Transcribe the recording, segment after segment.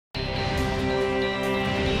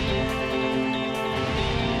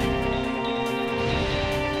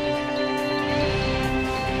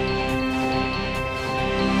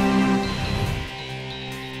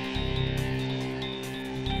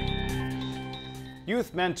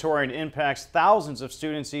Youth mentoring impacts thousands of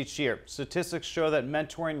students each year. Statistics show that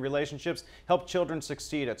mentoring relationships help children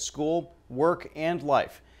succeed at school, work, and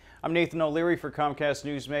life. I'm Nathan O'Leary for Comcast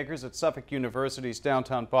Newsmakers at Suffolk University's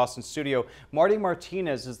downtown Boston studio. Marty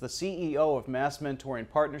Martinez is the CEO of Mass Mentoring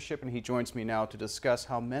Partnership, and he joins me now to discuss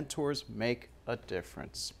how mentors make a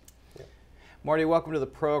difference. Marty, welcome to the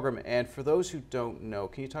program. And for those who don't know,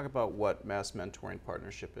 can you talk about what Mass Mentoring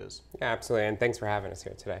Partnership is? Yeah, absolutely, and thanks for having us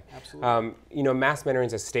here today. Absolutely. Mass Mentoring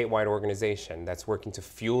is a statewide organization that's working to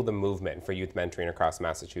fuel the movement for youth mentoring across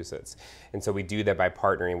Massachusetts. And so we do that by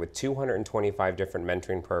partnering with 225 different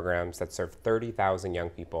mentoring programs that serve 30,000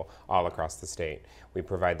 young people all across the state. We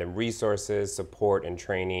provide them resources, support, and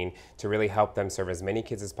training to really help them serve as many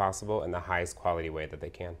kids as possible in the highest quality way that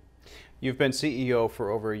they can. You've been CEO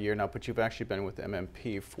for over a year now, but you've actually been with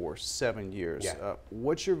MMP for 7 years. Yeah.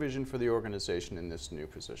 What's your vision for the organization in this new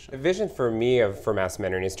position? The vision for me for Mass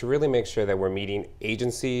Mentoring is to really make sure that we're meeting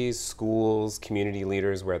agencies, schools, community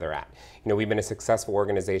leaders where they're at. We've been a successful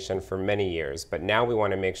organization for many years, but now we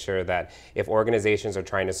want to make sure that if organizations are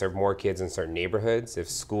trying to serve more kids in certain neighborhoods, if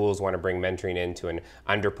schools want to bring mentoring into an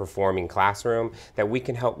underperforming classroom, that we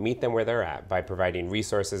can help meet them where they're at by providing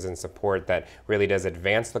resources and support that really does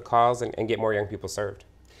advance the cause and get more young people served.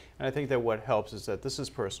 And I think that what helps is that this is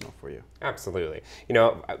personal for you. Absolutely.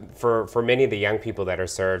 For many of the young people that are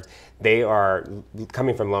served, they are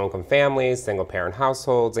coming from low-income families, single-parent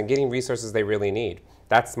households, and getting resources they really need.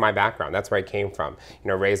 That's my background. That's where I came from.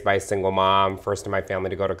 Raised by a single mom, first in my family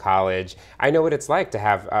to go to college. I know what it's like to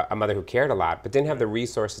have a mother who cared a lot, but didn't have the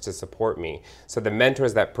resources to support me. So the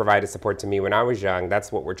mentors that provided support to me when I was young,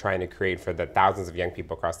 that's what we're trying to create for the thousands of young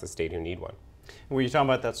people across the state who need one. When you're talking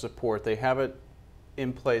about that support, they have it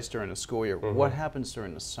in place during the school year. Mm-hmm. What happens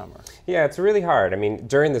during the summer? Yeah, it's really hard.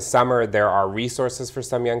 During the summer, there are resources for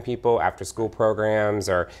some young people, after school programs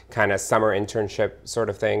or kind of summer internship sort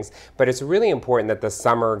of things. But it's really important that the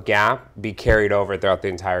summer gap be carried over throughout the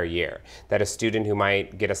entire year. That a student who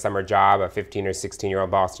might get a summer job, a 15 or 16-year-old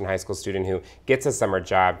Boston high school student who gets a summer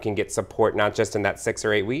job can get support not just in that 6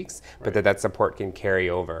 or 8 weeks, but that support can carry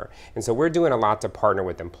over. And so we're doing a lot to partner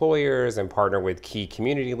with employers and partner with key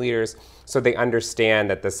community leaders so they understand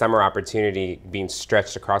that the summer opportunity being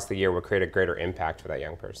stretched across the year will create a greater impact for that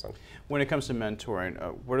young person. When it comes to mentoring,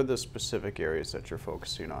 what are the specific areas that you're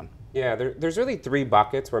focusing on? Yeah, there's really 3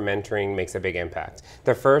 buckets where mentoring makes a big impact.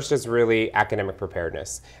 The first is really academic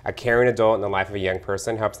preparedness. A caring adult in the life of a young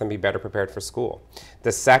person helps them be better prepared for school.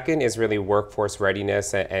 The second is really workforce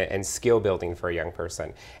readiness and skill building for a young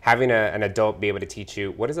person. Having an adult be able to teach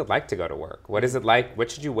you, what is it like to go to work? What is it like? What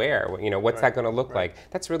should you wear? What's that going to look like?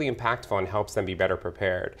 That's really impactful and helps them be better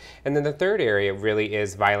prepared. And then the third area really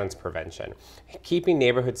is violence prevention. Keeping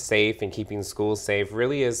neighborhoods safe and keeping schools safe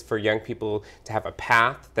really is for young people to have a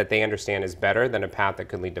path that they understand is better than a path that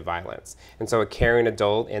could lead to violence. And so a caring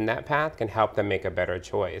adult in that path can help them make a better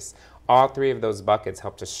choice. All 3 of those buckets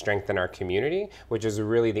help to strengthen our community, which is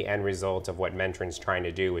really the end result of what mentoring is trying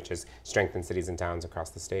to do, which is strengthen cities and towns across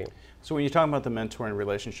the state. So when you're talking about the mentoring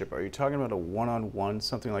relationship, are you talking about a one-on-one,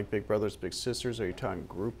 something like Big Brothers, Big Sisters? Are you talking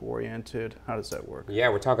group-oriented? How does that work? Yeah,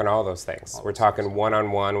 we're talking all those things. We're talking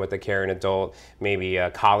one-on-one with a caring adult, maybe a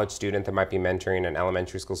college student that might be mentoring an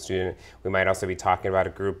elementary school student. We might also be talking about a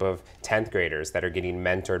group of 10th graders that are getting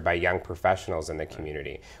mentored by young professionals in the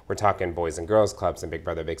community. We're talking Boys and Girls Clubs and Big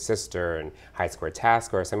Brother, Big Sister and High Score Task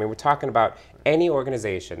Force. We're talking about any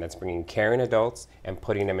organization that's bringing caring adults and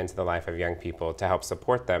putting them into the life of young people to help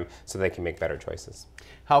support them so they can make better choices.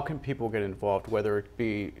 How can people get involved, whether it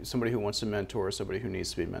be somebody who wants to mentor or somebody who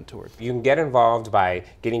needs to be mentored? You can get involved by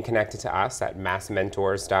getting connected to us at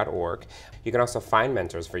massmentors.org. You can also find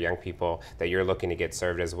mentors for young people that you're looking to get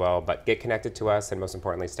served as well, but get connected to us and most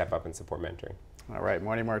importantly, step up and support mentoring. All right,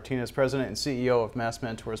 Marty Martinez, President and CEO of Mass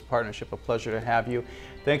Mentors Partnership. A pleasure to have you.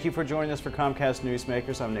 Thank you for joining us for Comcast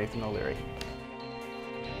Newsmakers. I'm Nathan O'Leary.